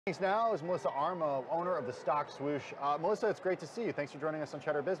Thanks now is Melissa Armo, owner of the stock Swoosh. Melissa, it's great to see you. Thanks for joining us on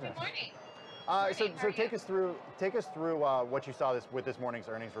Cheddar Business. Good morning. So take us through what you saw with this morning's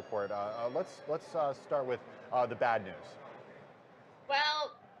earnings report. Let's start with the bad news.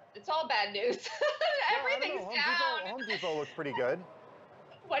 Well, it's all bad news. Everything's down. Home Depot looked pretty good.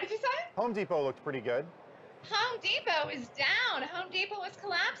 What did you say? Home Depot looked pretty good. Home Depot is down. Home Depot was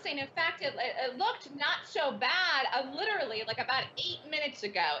collapsing. In fact, it looked not so bad. Literally, like about 8 minutes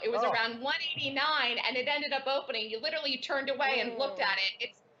ago, it was around 189, and it ended up opening. You literally turned away and looked at it.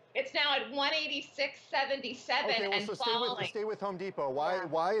 It's now at 186.77 and falling. Stay with Home Depot.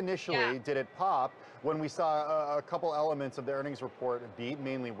 Why initially did it pop when we saw a couple elements of the earnings report beat,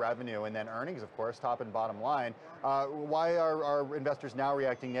 mainly revenue, and then earnings, of course, top and bottom line? Why are investors now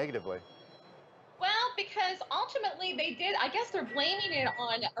reacting negatively? Well, because ultimately they did, I guess they're blaming it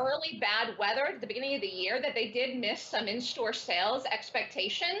on early bad weather at the beginning of the year, that they did miss some in-store sales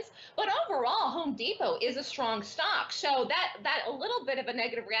expectations. But overall, Home Depot is a strong stock. So that a little bit of a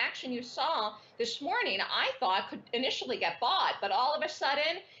negative reaction you saw this morning, I thought could initially get bought. But all of a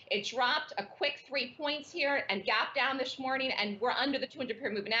sudden, it dropped a quick 3 points here and gapped down this morning, and we're under the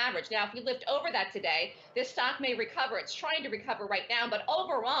 200-period moving average. Now, if we lift over that today, this stock may recover. It's trying to recover right now. But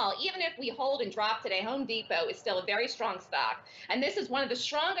overall, even if we hold and drop today, Home Depot is still a very strong stock. And this is one of the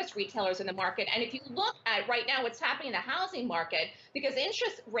strongest retailers in the market. And if you look at right now what's happening in the housing market, because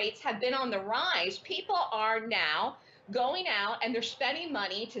interest rates have been on the rise, people are now going out and they're spending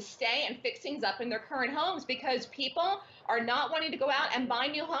money to stay and fix things up in their current homes because people are not wanting to go out and buy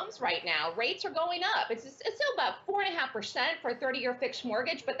new homes right now. Rates are going up. It's still about 4.5% for a 30-year fixed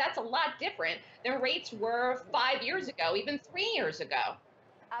mortgage, but that's a lot different than rates were 5 years ago, even 3 years ago.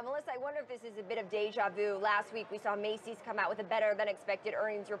 Melissa, I wonder if this is a bit of deja vu. Last week, we saw Macy's come out with a better than expected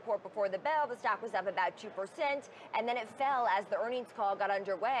earnings report before the bell. The stock was up about 2%, and then it fell as the earnings call got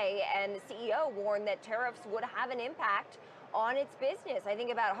underway, and the CEO warned that tariffs would have an impact on its business. I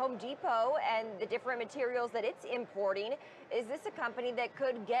think about Home Depot and the different materials that it's importing. Is this a company that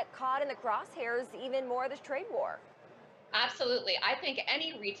could get caught in the crosshairs even more of this trade war? Absolutely. I think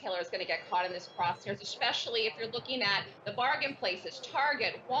any retailer is going to get caught in this crosshairs, especially if you're looking at the bargain places,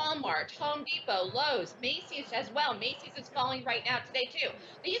 Target, Walmart, Home Depot, Lowe's, Macy's as well. Macy's is falling right now today too.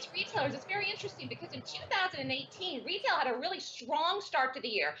 These retailers, it's very interesting because in 2018, retail had a really strong start to the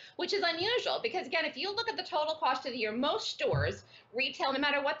year, which is unusual because again, if you look at the total cost of the year, most stores, retail, no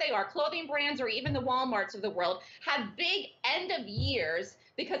matter what they are, clothing brands or even the Walmarts of the world, have big end of years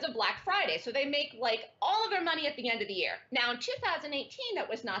because of Black Friday. So they make like all of their money at the end of the year. Now in 2018, that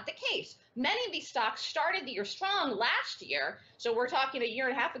was not the case. Many of these stocks started the year strong last year. So we're talking a year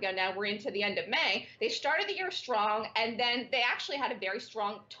and a half ago now, we're into the end of May. They started the year strong, and then they actually had a very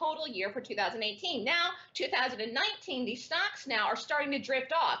strong total year for 2018. Now, 2019, these stocks now are starting to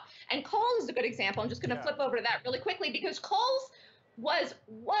drift off. And Kohl's is a good example. I'm just gonna flip over to that really quickly because Kohl's was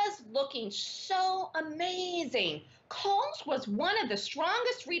looking so amazing. Kohl's was one of the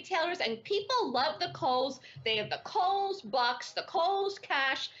strongest retailers, and people love the Kohl's. They have the Kohl's Bucks, the Kohl's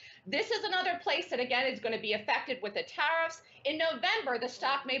Cash. This is another place that, again, is going to be affected with the tariffs. In November, the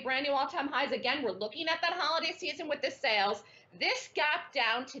stock made brand new all-time highs. Again, we're looking at that holiday season with the sales. This gap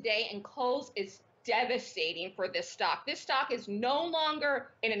down today in Kohl's is devastating for this stock. This stock is no longer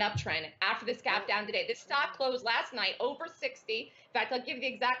in an uptrend after this gap down today. This stock closed last night over 60. In fact, I'll give you the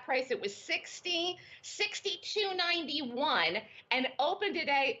exact price. It was 62.91 and opened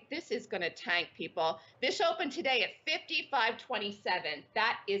today. This is going to tank, people. This opened today at 55.27.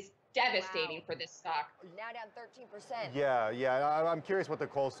 That is devastating for this stock. Now down 13%. Yeah. I'm curious what the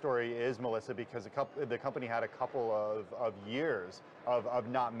Kohl's story is, Melissa, because the company had a couple of years of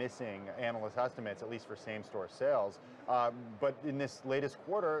not missing analyst estimates, at least for same-store sales. But in this latest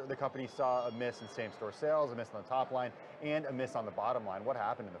quarter, the company saw a miss in same-store sales, a miss on the top line, and a miss on the bottom line. What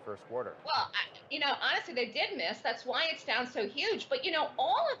happened in the first quarter? Well, honestly, they did miss. That's why it's down so huge. But,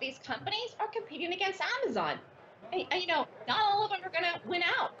 all of these companies are competing against Amazon. And, not all of them are going to win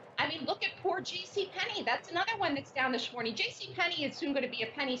out. I mean, look at poor JCPenney. That's another one that's down this morning. JCPenney is soon going to be a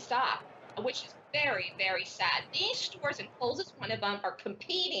penny stock, which is very, very sad. These stores, and Kohl's is one of them, are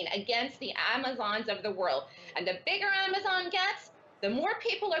competing against the Amazons of the world. And the bigger Amazon gets, the more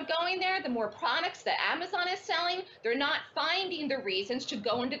people are going there, the more products that Amazon is selling. They're not finding the reasons to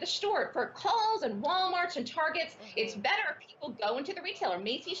go into the store. For Kohl's and Walmarts and Targets, it's better if people go into the retailer,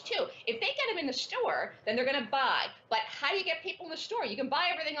 Macy's too. If they get them in the store, then they're gonna buy. But how do you get people in the store? You can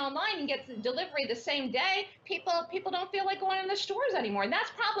buy everything online and get the delivery the same day. People don't feel like going in the stores anymore. And that's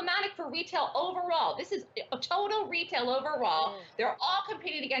problematic for retail overall. This is a total retail overall. They're all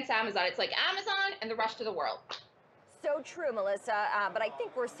competing against Amazon. It's like Amazon and the rest of the world. So true, Melissa, but I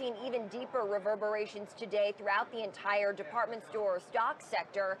think we're seeing even deeper reverberations today throughout the entire department store stock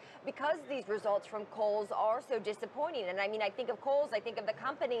sector because these results from Kohl's are so disappointing. And I mean, I think of Kohl's, I think of the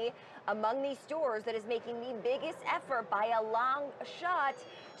company among these stores that is making the biggest effort by a long shot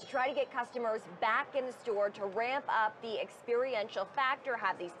to try to get customers back in the store, to ramp up the experiential factor,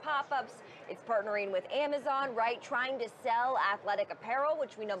 have these pop-ups. It's partnering with Amazon, right? Trying to sell athletic apparel,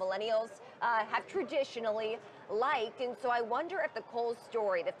 which we know millennials have traditionally liked. And so I wonder if the Kohl's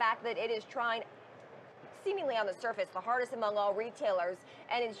story, the fact that it is trying seemingly on the surface the hardest among all retailers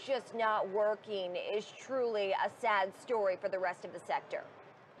and it's just not working, is truly a sad story for the rest of the sector.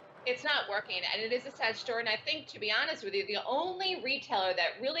 It's not working, and it is a sad story. And I think, to be honest with you, the only retailer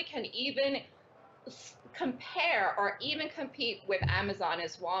that really can even compare or even compete with Amazon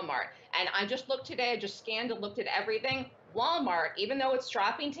is Walmart. And I just looked today, I just scanned and looked at everything. Walmart, even though it's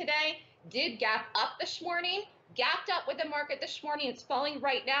dropping today, did gap up this morning, gapped up with the market this morning. It's falling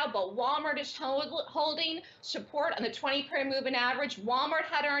right now, but Walmart is holding support on the 20-period moving average. Walmart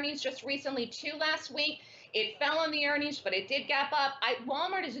had earnings just recently, too, last week. It fell on the earnings, but it did gap up.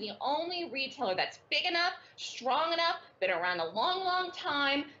 Walmart is the only retailer that's big enough, strong enough, been around a long, long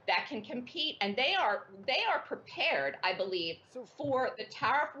time, that can compete, and they are prepared, I believe, for the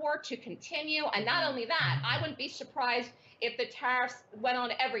tariff war to continue. And not only that, I wouldn't be surprised if the tariffs went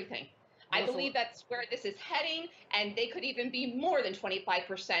on everything. I believe that's where this is heading, and they could even be more than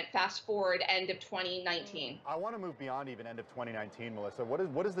 25% fast forward end of 2019. I want to move beyond even end of 2019, Melissa.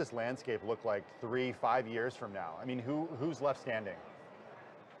 What does this landscape look like 3-5 years from now? I mean, who's left standing?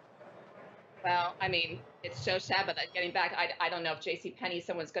 Well, I mean, it's so sad, but getting back, I don't know if JCPenney,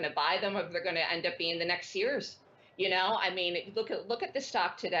 someone's going to buy them, or if they're going to end up being the next Sears. You know, I mean, look at the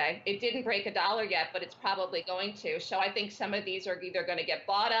stock today. It didn't break $1 yet, but it's probably going to. So I think some of these are either going to get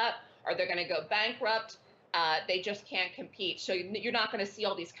bought up or they're going to go bankrupt. They just can't compete. So you're not going to see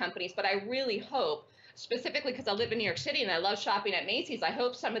all these companies. But I really hope, specifically because I live in New York City and I love shopping at Macy's, I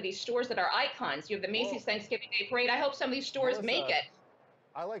hope some of these stores that are icons, you have the Macy's Thanksgiving Day Parade, I hope some of these stores Melissa, make it.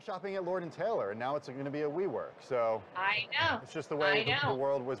 I like shopping at Lord & Taylor, and now it's going to be a WeWork. So I know. It's just the way the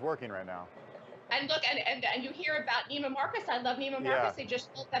world was working right now. And look, and you hear about Neiman Marcus. I love Neiman Marcus. Yeah. They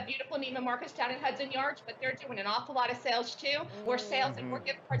just built that beautiful Neiman Marcus down in Hudson Yards, but they're doing an awful lot of sales too, more sales and more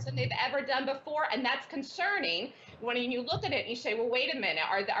gift cards than they've ever done before, and that's concerning when you look at it and you say, well, wait a minute,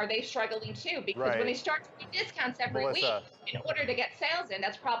 are they struggling too? Because when they start to do discounts every week in order to get sales in,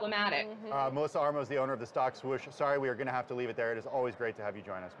 that's problematic. Melissa Armo is the owner of the stock Swoosh. Sorry, we are going to have to leave it there. It is always great to have you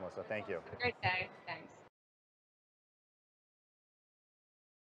join us, Melissa. Thank you. Have a great day. Thanks.